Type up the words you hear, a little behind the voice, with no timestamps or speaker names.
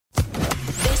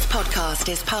podcast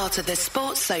is part of the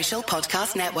Sports Social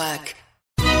Podcast Network.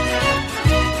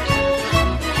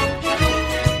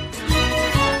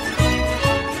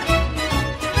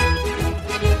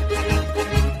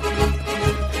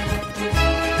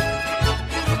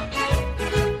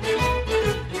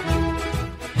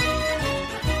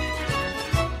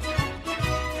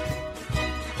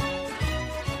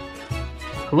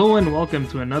 Hello and welcome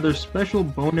to another special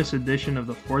bonus edition of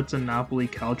the Forza Napoli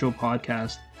Calcio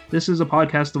podcast. This is a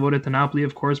podcast devoted to Napoli,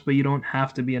 of course, but you don't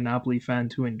have to be a Napoli fan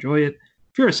to enjoy it.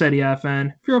 If you're a Serie A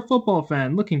fan, if you're a football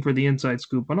fan looking for the inside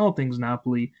scoop on all things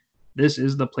Napoli, this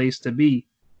is the place to be.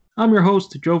 I'm your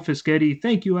host, Joe Fischetti.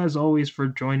 Thank you, as always, for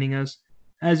joining us.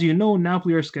 As you know,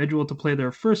 Napoli are scheduled to play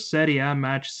their first Serie A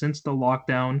match since the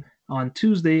lockdown on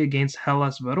Tuesday against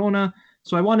Hellas Verona,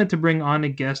 so I wanted to bring on a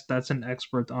guest that's an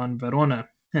expert on Verona.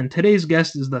 And today's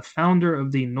guest is the founder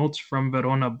of the Notes from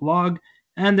Verona blog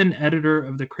and an editor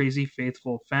of the Crazy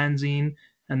Faithful Fanzine,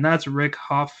 and that's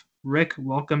Hough. Rick,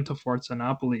 welcome to Forza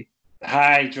Napoli.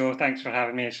 Hi, Joe. Thanks for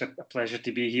having me. It's a pleasure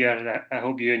to be here. I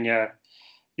hope you and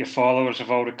your followers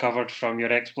have all recovered from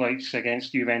your exploits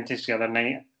against Juventus the other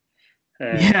night.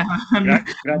 I'm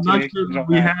not sure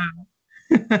we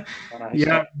have.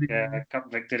 Cup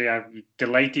victory. I'm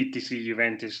delighted to see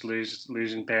Juventus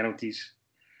losing penalties.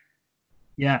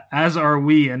 Yeah, as are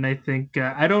we, and I think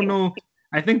I don't know.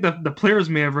 I think the players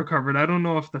may have recovered. I don't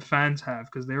know if the fans have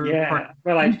because they were. Yeah,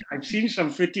 well, I've seen some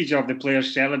footage of the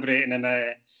players celebrating, and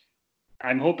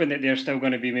I'm hoping that they're still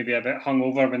going to be maybe a bit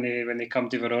hungover when they come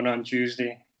to Verona on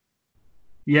Tuesday.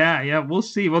 Yeah, we'll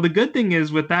see. Well, the good thing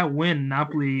is with that win,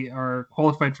 Napoli are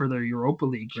qualified for their Europa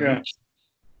League, right? Sure.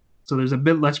 So there's a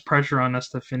bit less pressure on us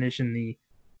to finish in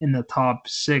the top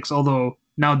six. Although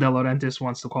now De Laurentiis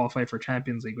wants to qualify for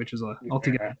Champions League, which is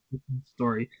altogether different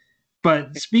story.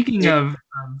 But speaking of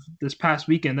this past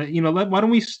weekend, why don't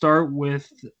we start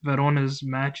with Verona's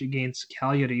match against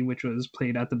Cagliari, which was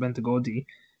played at the Bentegodi.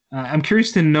 I'm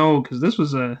curious to know, because this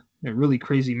was a really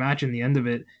crazy match in the end of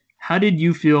it. How did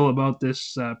you feel about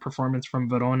this performance from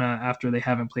Verona after they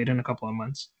haven't played in a couple of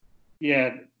months?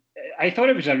 Yeah, I thought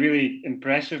it was a really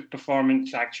impressive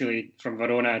performance, actually, from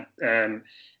Verona,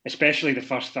 especially the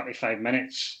first 35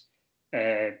 minutes.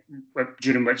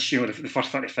 During which the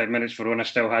first 35 minutes Verona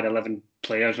still had 11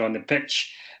 players on the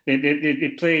pitch.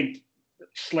 They played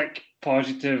slick,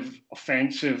 positive,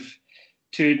 offensive,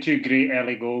 two great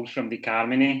early goals from Di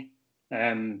Carmine,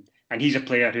 and he's a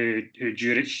player who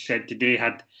Juric said today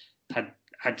had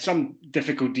some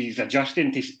difficulties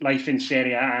adjusting to life in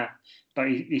Serie A, but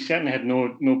he certainly had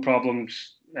no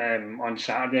problems on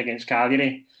Saturday against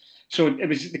Cagliari. So it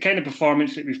was the kind of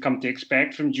performance that we've come to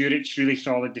expect from Juric, really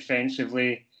solid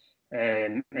defensively.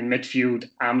 In midfield,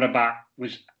 Amrabat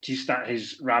was just at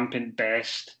his rampant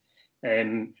best.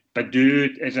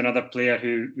 Badu is another player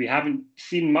who we haven't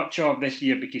seen much of this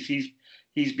year because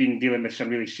he's been dealing with some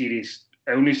really serious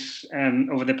illness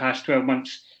over the past 12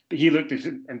 months. But he looked as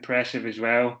impressive as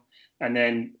well. And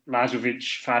then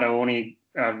Lazovic, Faraoni,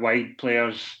 wide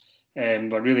players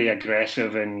were really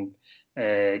aggressive and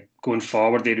going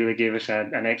forward, they really gave us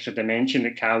an extra dimension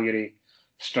that Cagliari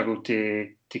struggled to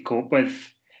cope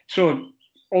with. So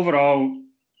overall,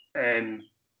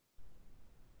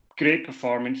 great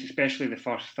performance, especially the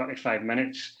first 35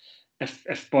 minutes.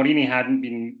 If Borini hadn't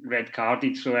been red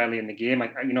carded so early in the game,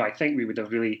 I think we would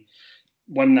have really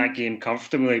won that game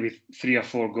comfortably with 3 or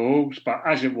 4 goals. But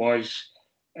as it was,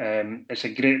 it's a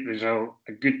great result,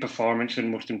 a good performance, and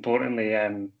most importantly,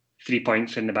 3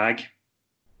 points in the bag.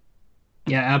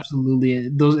 Yeah,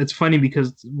 absolutely. It's funny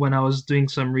because when I was doing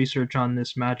some research on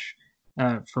this match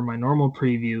for my normal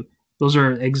preview, those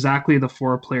are exactly the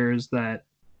 4 players that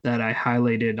I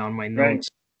highlighted on my notes.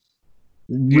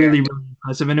 Right. Really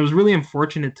impressive. And it was really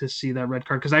unfortunate to see that red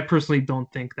card because I personally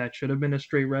don't think that should have been a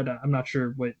straight red. I'm not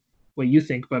sure what you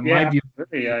think, but my view...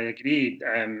 Yeah, I agree.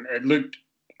 It looked,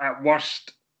 at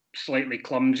worst, slightly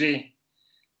clumsy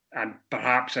and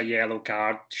perhaps a yellow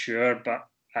card, sure, but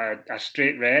a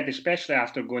straight red, especially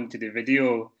after going to the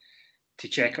video to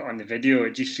check it on the video,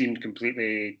 it just seemed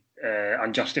completely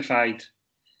unjustified.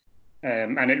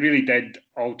 And it really did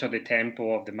alter the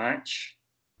tempo of the match.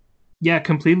 Yeah,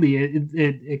 completely.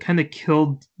 It kind of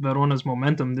killed Verona's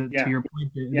momentum. To your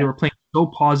point, they were playing so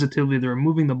positively. They were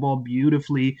moving the ball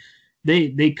beautifully.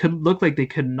 They could look like they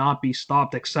could not be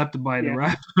stopped except by the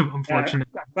ref.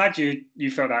 Unfortunately, I'm glad you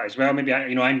felt that as well. Maybe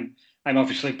I'm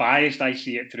obviously biased. I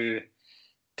see it through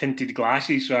tinted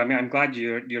glasses. So I'm glad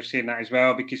you're saying that as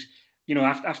well because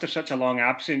after such a long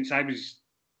absence, I was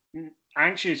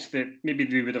anxious that maybe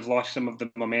they would have lost some of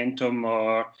the momentum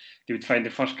or they would find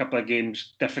the first couple of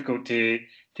games difficult to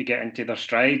get into their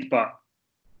stride. But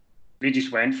they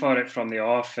just went for it from the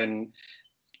off, and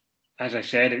as I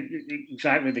said,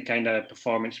 exactly the kind of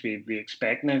performance we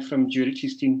expect now from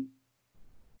Juric's team.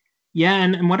 Yeah,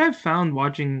 and what I've found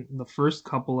watching the first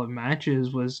couple of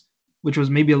matches was, which was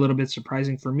maybe a little bit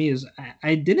surprising for me, is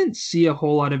I didn't see a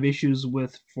whole lot of issues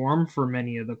with form for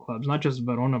many of the clubs, not just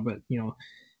Verona, but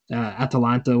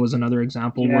Atalanta was another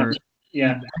example Yeah, where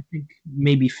yeah, I think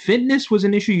maybe fitness was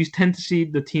an issue. You tend to see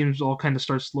the teams all kind of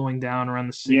start slowing down around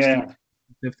the 65th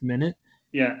yeah, minute.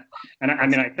 yeah. And I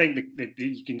mean, I think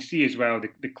you can see as well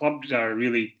the clubs are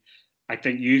really, I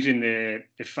think, using the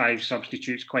five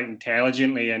substitutes quite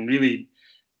intelligently and really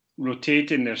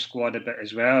rotating their squad a bit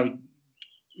as well.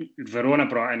 Verona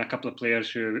brought in a couple of players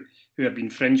who have been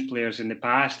fringe players in the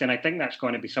past, and I think that's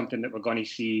going to be something that we're going to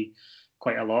see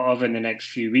quite a lot of in the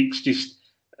next few weeks. Just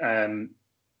um,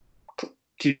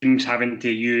 teams having to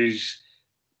use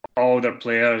all their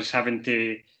players, having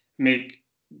to make,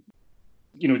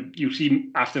 you'll see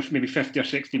after maybe 50 or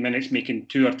 60 minutes making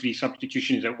two or three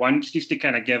substitutions at once, just to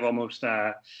kind of give almost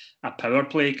a power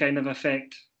play kind of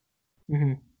effect.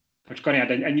 Mm-hmm. It's going to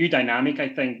add a new dynamic, I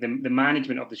think. The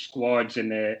management of the squads and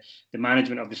the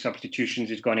management of the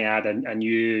substitutions is going to add a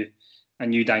new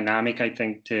dynamic, I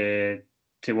think, to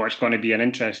what's going to be an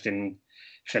interesting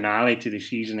finale to the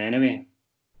season anyway.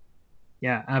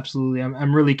 Yeah, absolutely.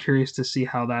 I'm really curious to see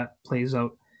how that plays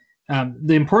out.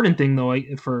 The important thing, though,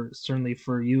 certainly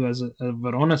for you as a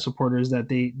Verona supporter, is that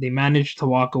they managed to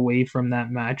walk away from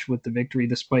that match with the victory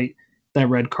despite that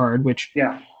red card, which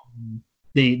Yeah,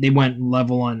 they went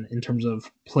level on in terms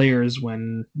of players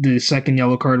when the second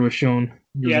yellow card was shown.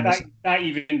 yeah, that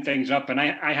evened things up, and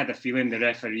I had a feeling the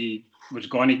referee was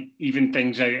going to even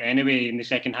things out anyway in the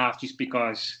second half, just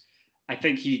because I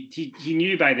think he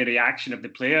knew by the reaction of the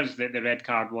players that the red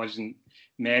card wasn't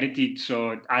merited.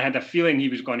 So I had a feeling he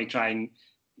was going to try and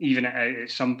even it out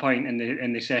at some point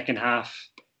in the second half.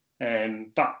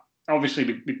 But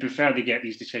obviously, we prefer to get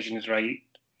these decisions right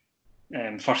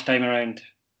first time around.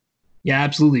 Yeah,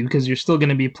 absolutely, because you're still going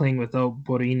to be playing without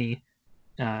Borini.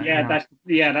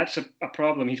 That's a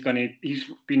problem. He's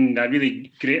been a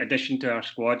really great addition to our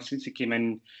squad since he came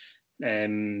in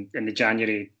the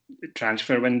January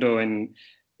transfer window, and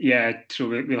yeah, so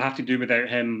we'll have to do without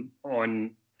him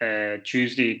on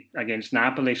Tuesday against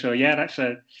Napoli. So yeah,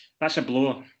 that's a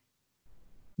blow.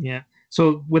 Yeah.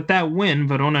 So with that win,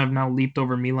 Verona have now leaped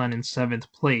over Milan in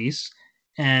seventh place.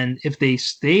 And if they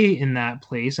stay in that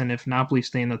place, and if Napoli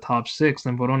stay in the top six,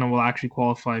 then Verona will actually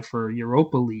qualify for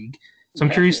Europa League. So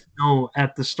I'm curious to know,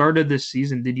 at the start of this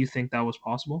season, did you think that was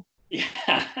possible?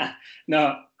 Yeah,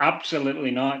 no,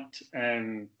 absolutely not. At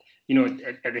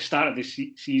the start of the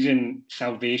season,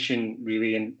 salvation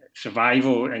really and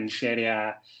survival in Serie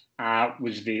A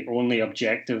was the only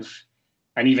objective,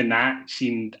 and even that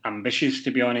seemed ambitious,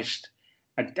 to be honest.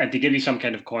 And to give you some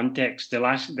kind of context, the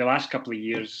last couple of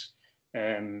years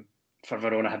for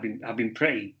Verona have been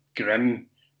pretty grim.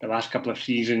 The last couple of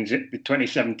seasons, the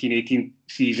 2017-18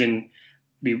 season,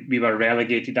 we were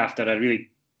relegated after a really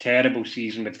terrible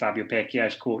season with Fabio Pecchia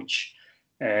as coach.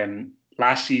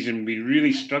 Last season, we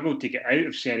really struggled to get out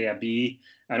of Serie B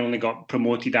and only got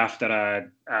promoted after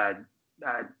a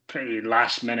pretty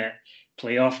last-minute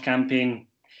playoff campaign.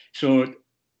 So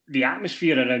the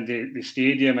atmosphere around the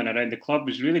stadium and around the club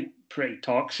was really pretty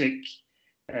toxic.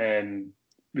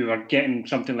 We were getting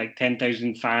something like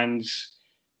 10,000 fans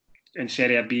in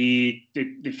Serie B.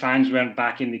 The fans weren't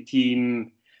backing the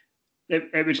team.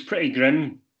 It was pretty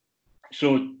grim.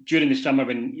 So during the summer,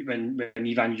 when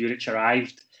Ivan Juric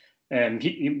arrived,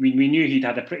 we knew he'd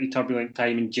had a pretty turbulent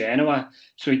time in Genoa.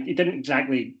 So he didn't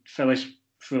exactly fill us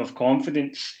full of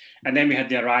confidence. And then we had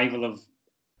the arrival of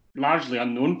largely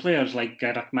unknown players like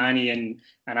Rachmani and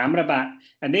Amrabat,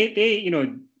 and they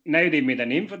now they've made a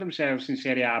name for themselves in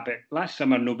Serie A. But last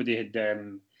summer nobody had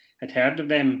heard of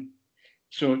them.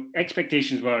 So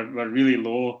expectations were really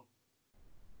low.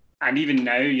 And even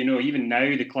now,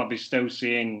 the club is still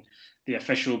saying the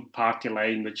official party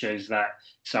line, which is that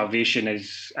salvation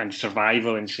and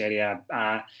survival in Serie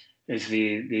A is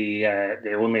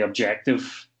the only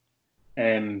objective.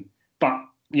 But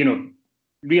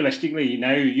realistically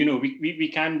now,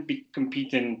 we can be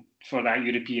competing for that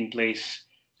European place.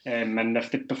 And if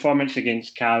the performance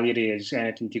against Cagliari is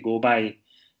anything to go by,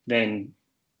 then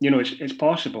it's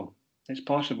possible. It's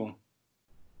possible.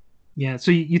 Yeah,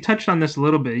 so you touched on this a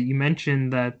little bit. You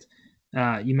mentioned that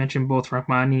you mentioned both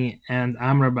Rachmani and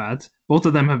Amrabat. Both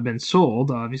of them have been sold,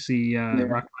 obviously,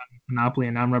 Rachmani to Napoli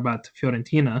and Amrabat to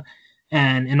Fiorentina.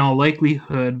 And in all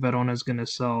likelihood, Verona is going to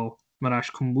sell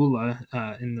Marash Kumbula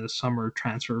in the summer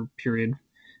transfer period,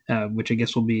 which I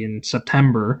guess will be in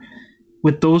September.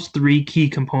 With those three key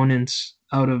components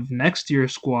out of next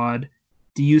year's squad,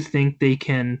 do you think they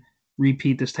can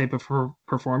repeat this type of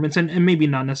performance and maybe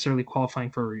not necessarily qualifying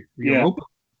for Yeah. Europa?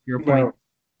 Your point,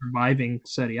 surviving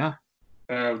Serie A.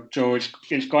 Joe,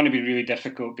 it's going to be really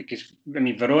difficult because, I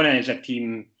mean, Verona is a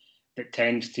team that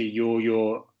tends to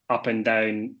yo-yo up and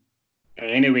down.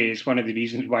 Anyway, it's one of the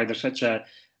reasons why they're such a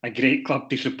great club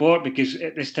to support, because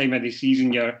at this time of the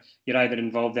season, you're either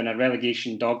involved in a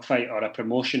relegation dogfight or a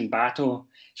promotion battle.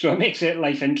 So it makes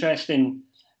life interesting.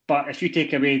 But if you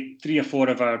take away 3 or 4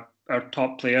 of our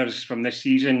top players from this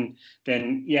season,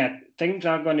 then, yeah, things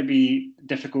are going to be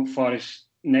difficult for us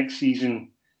next season.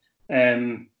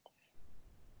 But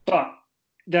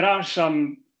there are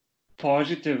some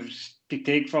positives to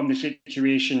take from the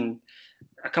situation.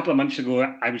 A couple of months ago,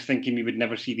 I was thinking we would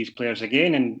never see these players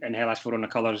again in Hellas Verona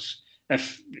colours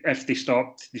if they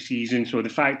stopped the season. So the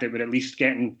fact that we're at least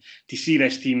getting to see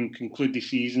this team conclude the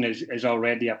season is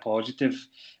already a positive.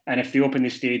 And if they open the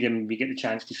stadium, we get the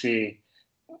chance to say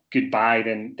goodbye,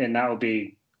 then that'll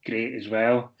be great as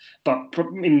well. But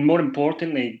more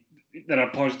importantly, there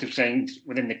are positive signs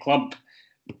within the club.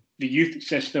 The youth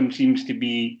system seems to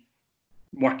be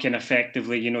working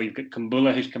effectively. You know, you've got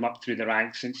Kumbula, who's come up through the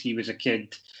ranks since he was a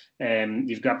kid.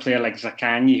 You've got a player like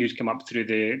Zaccagni, who's come up through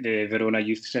the Verona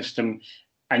youth system.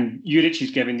 And Juric is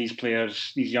giving these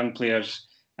young players,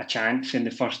 a chance in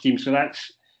the first team. So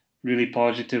that's really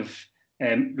positive.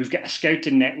 We've got a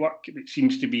scouting network that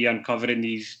seems to be uncovering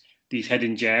these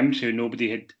hidden gems who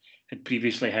nobody had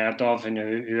previously heard of and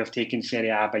who have taken Serie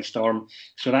A by storm.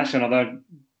 So that's another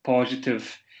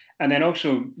positive. And then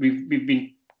also we've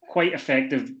been quite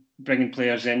effective bringing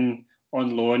players in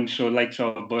on loan, so likes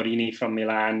of Borini from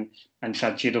Milan and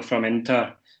Salcedo from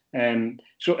Inter.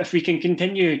 So if we can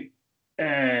continue,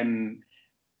 with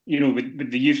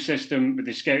the youth system, with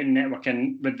the scouting network,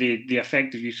 and with the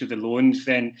effective use of the loans,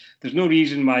 then there's no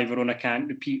reason why Verona can't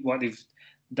repeat what they've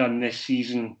done this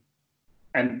season.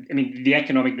 And I mean, the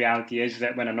economic reality is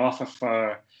that when an offer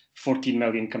for 14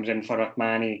 million comes in for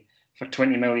Rachmani, for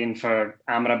 20 million for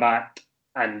Amrabat,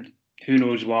 and who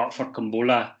knows what for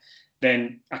Kumbola,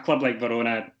 then a club like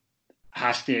Verona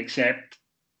has to accept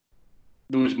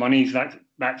those monies.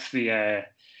 That's the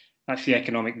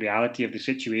economic reality of the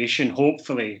situation.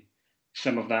 Hopefully,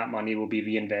 some of that money will be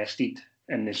reinvested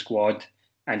in the squad,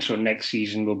 and so next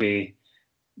season will be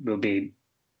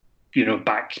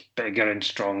back bigger and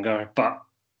stronger. But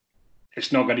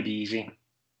it's not going to be easy.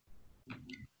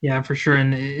 Yeah, for sure.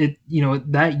 And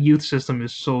that youth system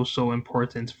is so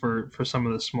important for some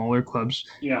of the smaller clubs.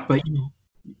 Yeah. But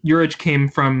Juric came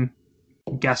from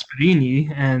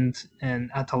Gasperini, and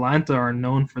Atalanta are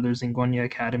known for their Zingonia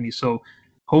Academy. So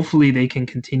hopefully they can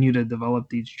continue to develop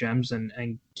these gems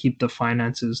and keep the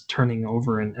finances turning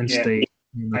over and stay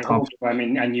in the top. I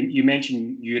mean, and you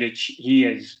mentioned Juric, he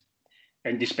is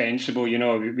indispensable.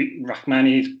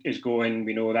 Rachmani is going,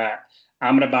 we know that.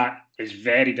 Amrabat is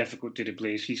very difficult to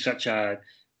replace. He's such a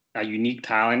unique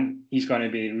talent. He's going to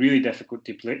be really difficult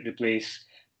to replace.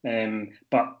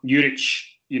 But Juric,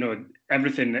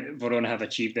 everything that Verona have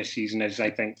achieved this season is, I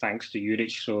think, thanks to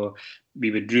Juric. So we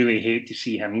would really hate to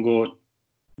see him go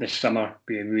this summer.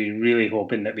 We're really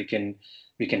hoping that we can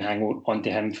hang on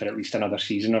to him for at least another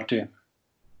season or two.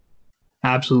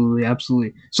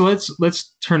 Absolutely. So let's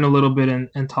turn a little bit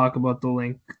and talk about the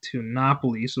link to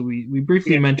Napoli. So we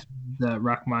briefly mentioned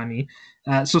Rachmani.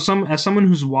 So as someone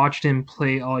who's watched him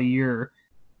play all year,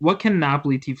 what can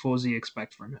Napoli tifosi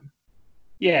expect from him?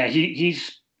 Yeah,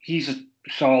 he's a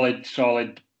solid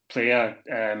player,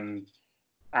 and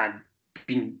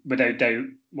been without doubt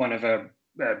one of our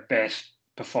best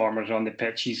performers on the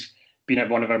pitch. He's been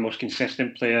one of our most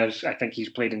consistent players. I think he's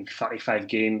played in 35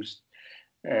 games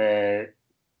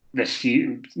this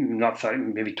season, not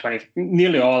 30, maybe 20,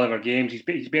 nearly all of our games.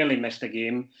 He's barely missed a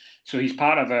game. So he's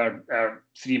part of our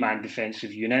 3-man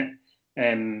defensive unit.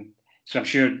 So I'm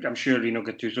sure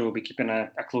Gattuso will be keeping a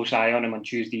close eye on him on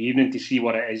Tuesday evening to see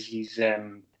what it is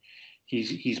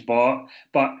he's bought.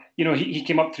 But he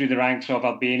came up through the ranks of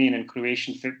Albanian and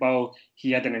Croatian football.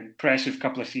 He had an impressive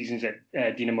couple of seasons at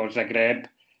Dinamo Zagreb.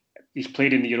 He's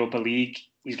played in the Europa League.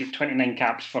 He's got 29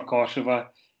 caps for Kosovo.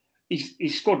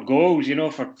 He's scored goals,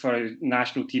 for his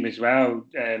national team as well.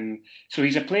 So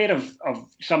he's a player of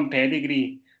some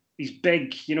pedigree. He's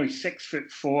big, he's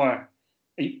 6'4",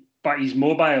 but he's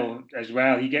mobile as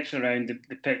well. He gets around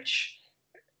the pitch.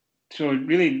 So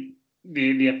really,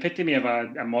 the epitome of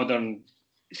a modern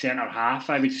centre half,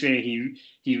 I would say.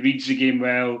 He reads the game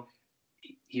well.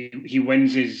 He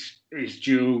wins his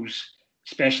duels,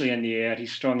 especially in the air.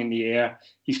 He's strong in the air.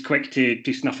 He's quick to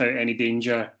snuff out any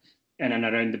danger in and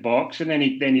around the box, and then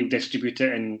he'll distribute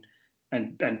it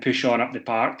and push on up the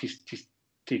park to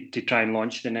to try and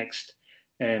launch the next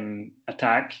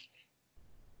attack.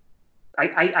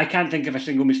 I can't think of a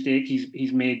single mistake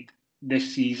he's made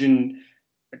this season.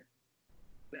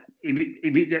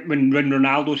 When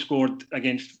Ronaldo scored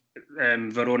against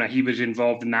Verona, he was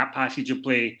involved in that passage of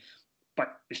play.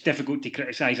 But it's difficult to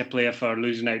criticise a player for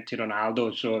losing out to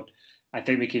Ronaldo. So I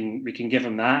think we can give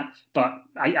him that. But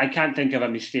I can't think of a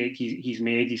mistake he's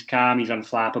made. He's calm. He's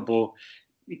unflappable.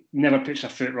 He never puts a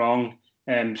foot wrong.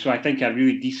 So I think a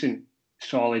really decent,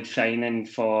 solid signing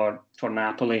for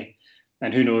Napoli.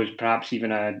 And who knows, perhaps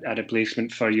even a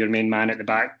replacement for your main man at the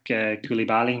back,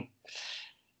 Koulibaly.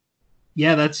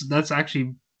 Yeah, that's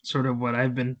actually sort of what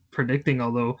I've been predicting,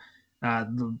 although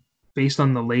based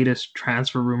on the latest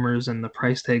transfer rumors and the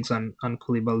price tags on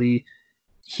Koulibaly,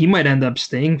 he might end up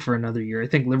staying for another year. I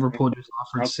think Liverpool just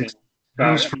offered $6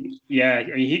 million. Yeah,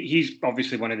 I mean, he's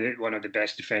obviously one of the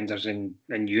best defenders in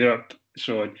Europe,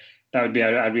 so that would be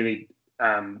a really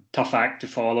tough act to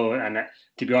follow. And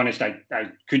to be honest, I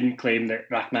couldn't claim that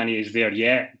Rachmani is there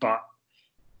yet, but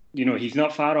he's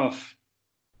not far off.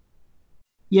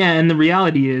 Yeah, and the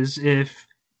reality is,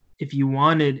 if you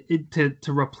wanted it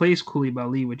to replace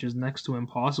Koulibaly, which is next to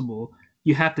impossible,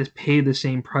 you have to pay the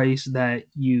same price that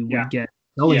you would get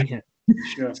selling him.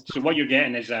 Sure. So what you're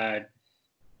getting is a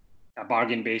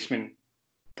bargain basement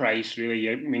price, really.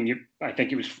 I mean, I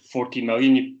think it was 14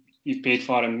 million you've paid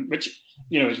for him, which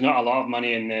is not a lot of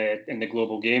money in the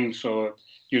global game. So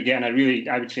you're getting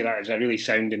I would say that is a really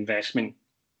sound investment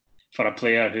for a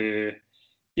player who,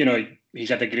 he's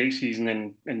had a great season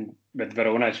in with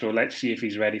Verona. So let's see if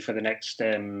he's ready for the next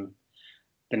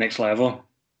level.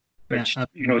 Which, to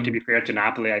be fair to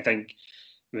Napoli, I think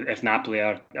if Napoli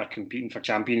are competing for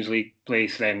Champions League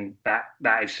place, then that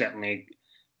is certainly,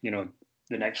 the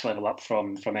next level up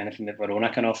from anything that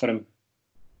Verona can offer him.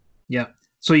 Yeah.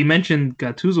 So you mentioned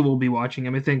Gattuso will be watching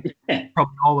him. I think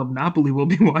probably all of Napoli will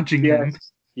be watching him.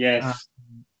 Yes.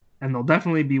 And they'll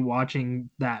definitely be watching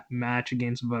that match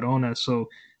against Verona. So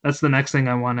that's the next thing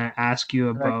I want to ask you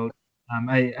about.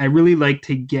 I really like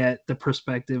to get the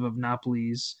perspective of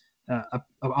Napoli's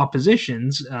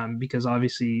oppositions because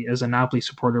obviously as a Napoli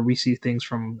supporter, we see things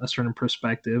from a certain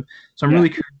perspective. So I'm really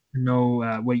curious to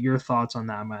know what your thoughts on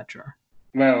that match are.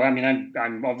 Well, I mean,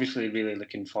 I'm obviously really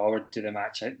looking forward to the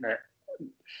match.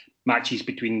 Matches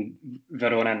between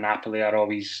Verona and Napoli are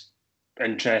always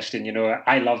interesting.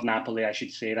 I love Napoli. I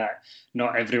should say that.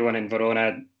 Not everyone in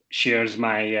Verona shares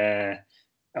my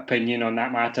opinion on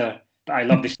that matter. But I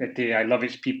love the city. I love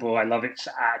its people. I love its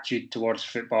attitude towards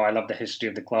football. I love the history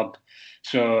of the club.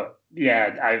 So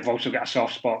yeah, I've also got a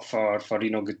soft spot for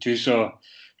Rino Gattuso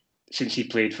since he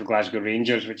played for Glasgow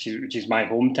Rangers, which is my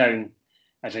hometown.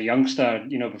 As a youngster,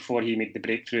 before he made the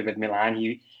breakthrough with Milan,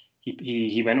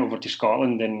 he went over to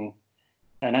Scotland and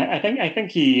I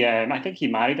think he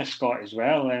married a Scot as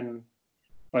well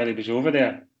while he was over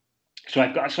there. So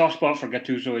I've got a soft spot for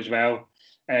Gattuso as well.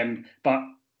 But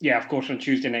yeah, of course, on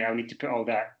Tuesday night I'll need to put all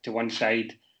that to one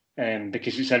side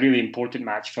because it's a really important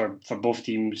match for both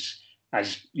teams.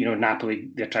 As Napoli,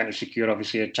 they're trying to secure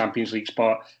obviously a Champions League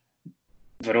spot.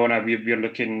 Verona, we're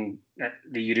looking at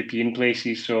the European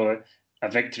places, so a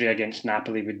victory against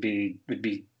Napoli would be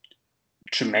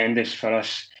tremendous for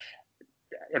us.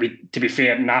 I mean, to be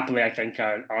fair, Napoli, I think,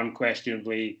 are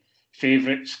unquestionably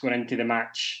favourites going into the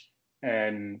match.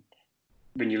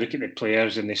 When you look at the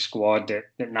players in the squad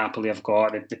that Napoli have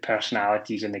got, the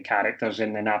personalities and the characters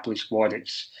in the Napoli squad,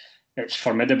 it's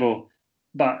formidable.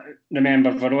 But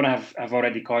remember, Verona have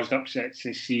already caused upsets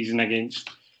this season against.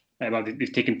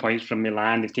 They've taken points from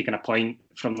Milan, they've taken a point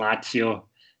from Lazio,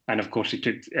 and of course they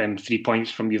took 3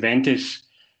 points from Juventus.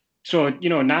 So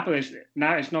Napoli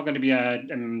it's not going to be a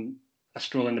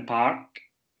stroll in the park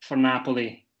for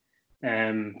Napoli,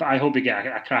 but I hope we get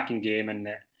a cracking game, and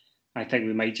I think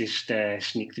we might just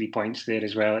sneak 3 points there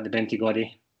as well at the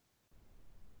Bentigodi.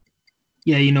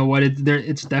 Yeah, you know what?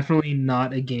 It's definitely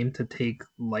not a game to take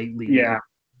lightly. Yeah.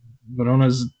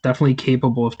 Verona's definitely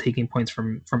capable of taking points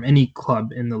from any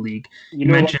club in the league. You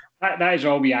mentioned that is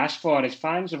all we ask for as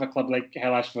fans of a club like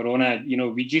Hellas Verona.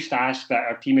 We just ask that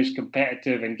our team is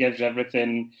competitive and gives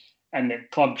everything, and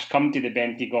that clubs come to the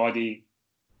Bentigodi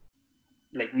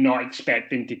like not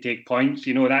expecting to take points.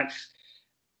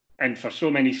 And for so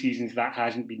many seasons that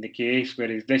hasn't been the case.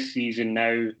 Whereas this season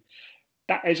now,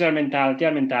 that is our mentality.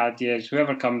 Our mentality is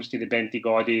whoever comes to the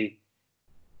Bentigodi,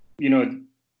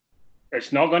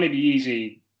 it's not going to be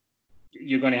easy.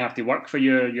 You're going to have to work for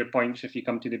your points if you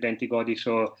come to the Bentigodi.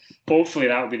 So hopefully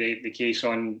that will be the case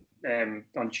on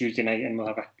Tuesday night, and we'll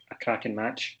have a cracking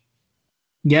match.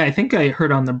 Yeah, I think I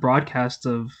heard on the broadcast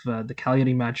of the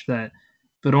Cagliari match that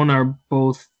Verona are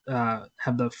both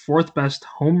have the fourth best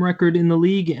home record in the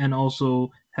league and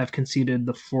also have conceded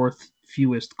the fourth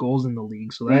fewest goals in the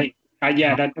league. So that Right.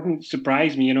 Yeah, that doesn't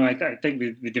surprise me. I think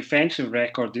the defensive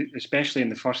record, especially in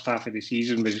the first half of the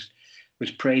season,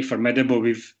 was pretty formidable.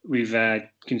 We've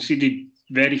conceded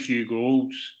very few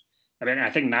goals. I mean, I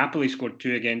think Napoli scored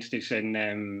two against us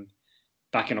in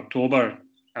back in October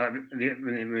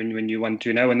when you won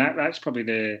 2-0, and that's probably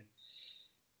the.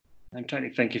 I'm trying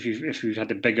to think if we've had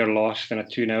a bigger loss than a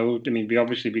 2-0. I mean,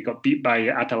 we got beat by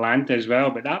Atalanta as well,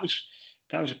 but that was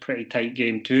a pretty tight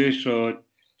game too. So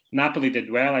Napoli did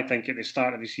well, I think, at the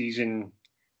start of the season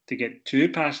to get two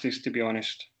past us, to be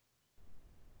honest.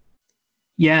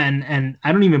 Yeah, and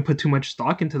I don't even put too much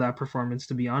stock into that performance,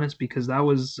 to be honest, because that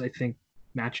was, I think,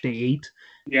 match day 8.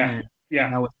 Yeah, And yeah,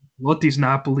 that was Lotti's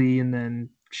Napoli, and then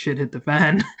shit hit the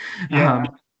fan. yeah. um,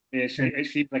 It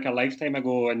seemed like a lifetime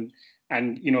ago, and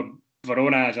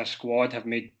Verona as a squad have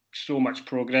made so much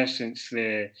progress since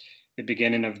the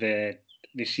beginning of the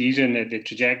season. The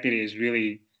trajectory is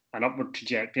really an upward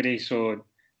trajectory. So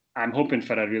I'm hoping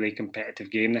for a really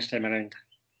competitive game this time around.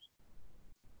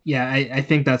 yeah, I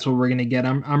think that's what we're gonna get.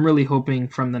 I'm really hoping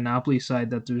from the Napoli side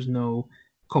that there's no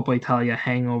Coppa Italia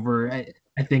hangover.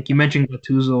 I think you mentioned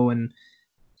Gattuso, and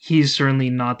he's certainly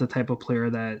not the type of player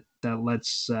that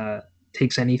lets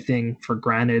takes anything for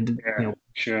granted. Yeah,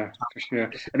 sure, for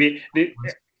sure. I mean,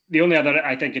 the only other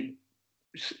I think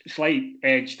slight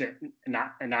edge that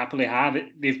Napoli have,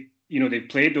 they've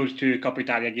played those two Coppa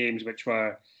Italia games, which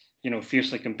were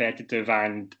fiercely competitive,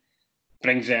 and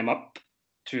brings them up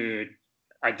to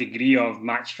a degree of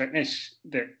match fitness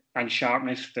and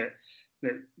sharpness that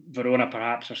Verona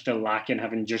perhaps are still lacking,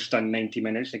 having just done 90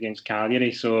 minutes against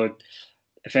Cagliari. So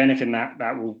if anything,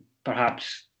 that will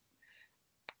perhaps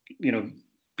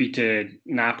be to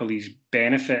Napoli's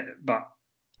benefit, but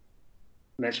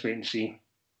let's wait and see.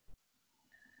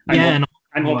 I'm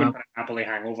hoping for a Napoli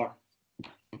hangover.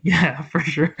 Yeah, for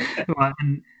sure.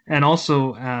 And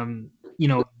also,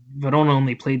 Verona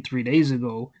only played 3 days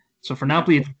ago, so for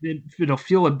Napoli, it'll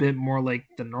feel a bit more like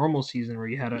the normal season where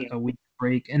you had a week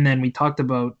break. And then we talked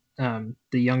about the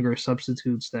younger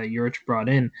substitutes that Juric brought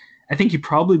in. I think he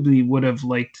probably would have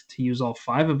liked to use all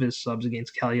 5 of his subs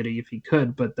against Cagliari if he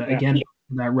could, but again,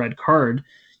 that red card.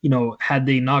 Had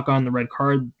they not gotten the red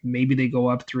card, maybe they go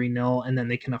up 3-0, and then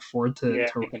they can afford to. They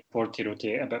can afford to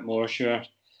rotate a bit more, sure.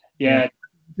 Yeah. At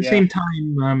the same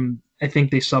time, I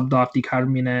think they subbed off Di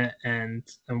Carmine and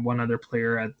one other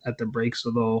player at the break,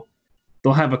 so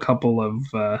they'll have a couple of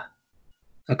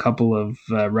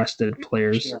rested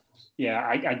players. Sure. Yeah,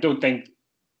 I don't think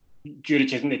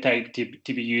Juric isn't the type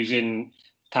to be using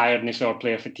tiredness or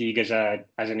player fatigue as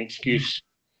an excuse.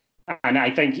 And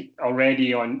I think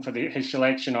already for his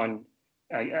selection on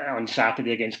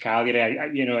Saturday against Cagliari,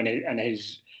 and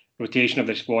his rotation of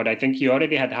the squad, I think he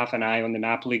already had half an eye on the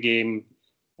Napoli game,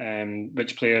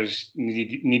 which players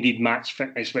needed match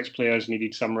fitness, which players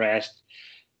needed some rest.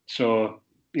 So,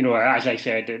 as I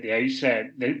said at the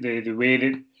outset, the way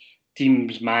that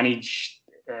teams manage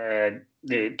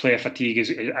the player fatigue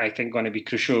is I think, going to be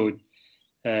crucial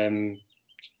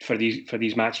for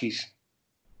these matches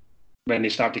when they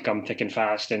start to come thick and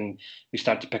fast, and we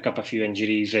start to pick up a few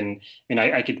injuries. And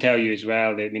I can tell you as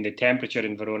well that the temperature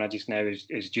in Verona just now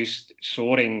is just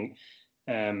soaring.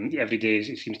 Every day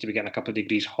it seems to be getting a couple of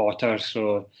degrees hotter,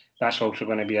 so that's also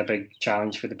going to be a big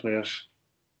challenge for the players.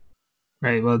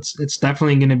 Right. Well, it's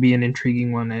definitely going to be an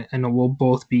intriguing one. I know we'll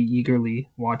both be eagerly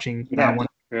watching that one.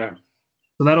 Yeah.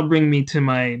 So that'll bring me to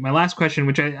my last question,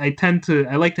 which I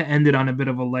like to end it on a bit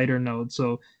of a lighter note.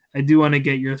 So I do want to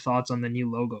get your thoughts on the new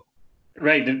logo.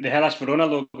 Right, the Hellas Verona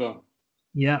logo.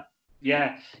 Yeah.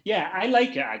 I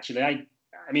like it, actually. I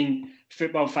mean,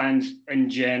 football fans in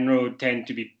general tend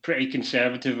to be pretty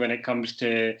conservative when it comes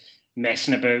to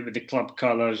messing about with the club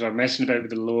colours, or messing about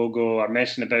with the logo, or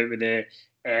messing about with the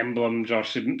emblems or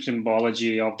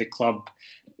symbology of the club.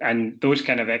 And those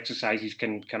kind of exercises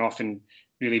can often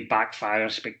really backfire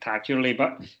spectacularly.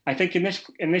 But I think in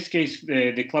this case,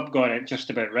 the club got it just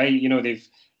about right.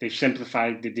 They've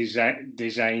simplified the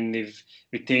design. They've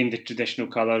retained the traditional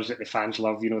colours that the fans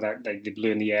love. That like the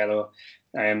blue and the yellow,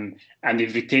 and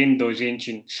they've retained those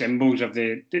ancient symbols of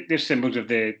the symbols of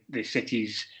the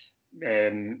city's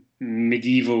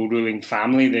medieval ruling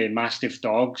family, the Mastiff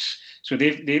dogs. So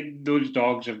those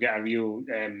dogs have got a real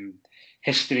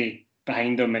history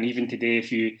behind them. And even today,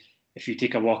 if you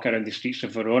take a walk around the streets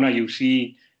of Verona, you'll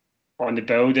see on the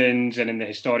buildings and in the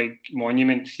historic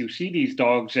monuments, you'll see these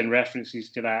dogs and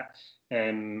references to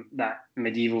that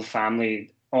medieval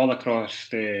family all across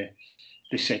the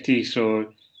city.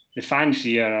 So the fans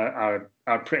here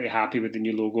are pretty happy with the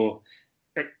new logo.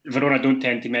 Verona don't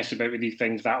tend to mess about with these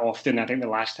things that often. I think the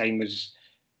last time was,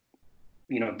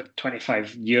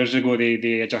 25 years ago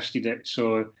they adjusted it.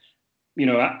 So,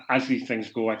 as these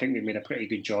things go, I think they've made a pretty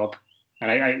good job.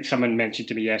 And someone mentioned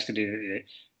to me yesterday that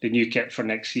the new kit for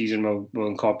next season will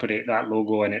incorporate that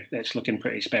logo, and it's looking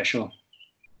pretty special.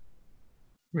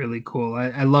 Really cool.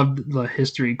 I loved the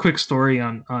history. Quick story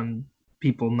on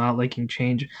people not liking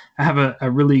change. I have a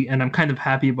really, and I'm kind of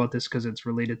happy about this because it's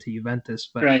related to Juventus,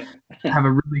 but right. I have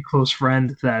a really close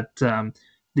friend that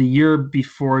the year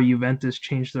before Juventus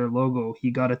changed their logo,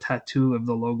 he got a tattoo of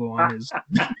the logo on his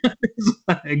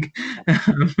leg.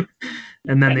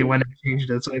 And then they went and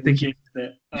changed it. So I think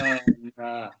I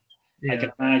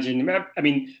can imagine. I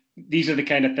mean, these are the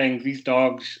kind of things, these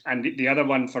dogs, and the other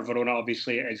one for Verona,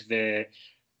 obviously, is the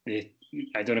I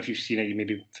don't know if you've seen it, you may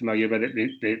be familiar with it,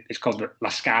 it's called La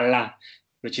Scala,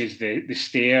 which is the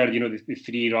stair, the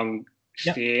three-rung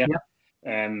stair. Yep.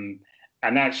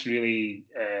 And that's really,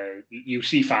 you'll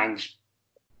see fans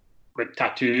with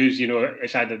tattoos,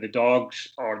 it's either the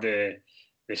dogs or the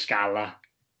Scala.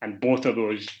 And both of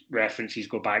those references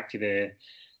go back to the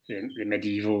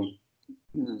medieval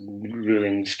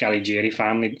ruling Scaligeri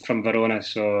family from Verona.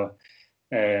 So,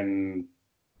 I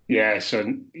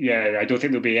don't think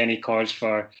there'll be any cause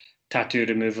for tattoo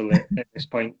removal at this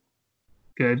point.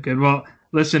 Good. Well,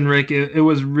 listen, Rick, it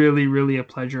was really, really a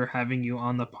pleasure having you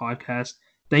on the podcast.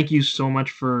 Thank you so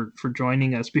much for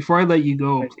joining us. Before I let you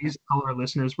go, please tell our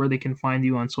listeners where they can find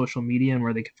you on social media and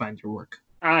where they can find your work.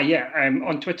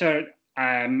 On Twitter,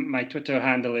 my Twitter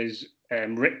handle is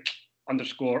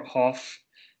Rick_Hough,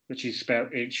 which is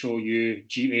spelled Hough,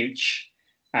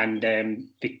 and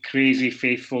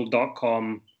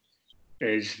thecrazyfaithful.com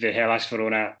is the Hellas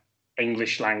Verona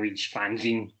English language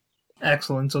fanzine.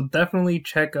 Excellent. So definitely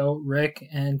check out Rick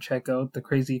and check out the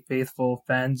Crazy Faithful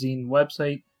fanzine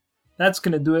website. That's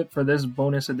going to do it for this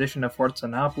bonus edition of Forza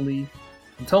Napoli.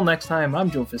 Until next time, I'm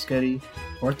Joe Fischetti.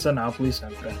 Forza Napoli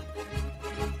sempre.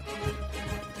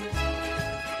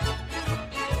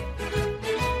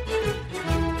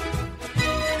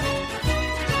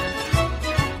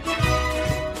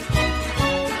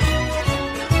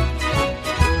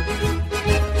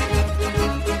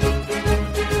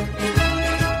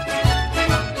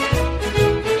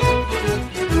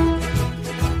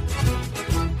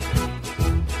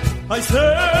 Ai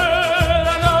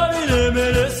sera navire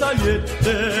me le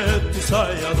sagliette, tu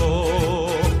sai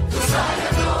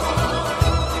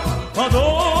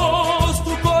Ados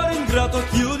tu cuore ingrato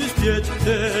chiudi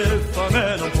spiette,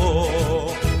 famene un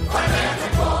po'.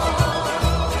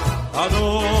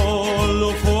 Adò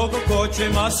lo fuoco coce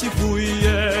ma si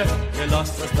fuie, e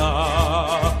lascia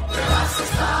sta.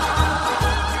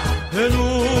 E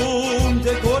non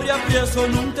te corri appresso,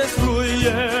 non te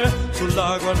sfruie,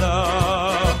 sulla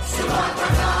guarda.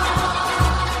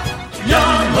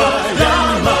 Yamma, in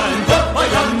coppa,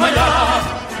 yamma, in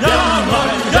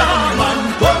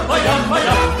coppa, yamma,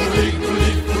 culi,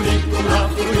 cula,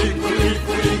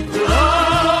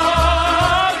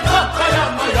 coppa,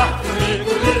 yamma, culi,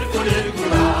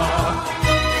 cula.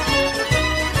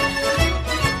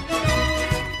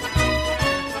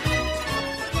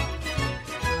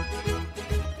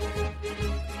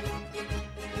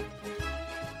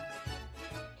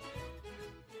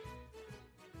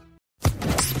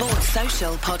 Sports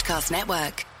Social Podcast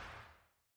Network.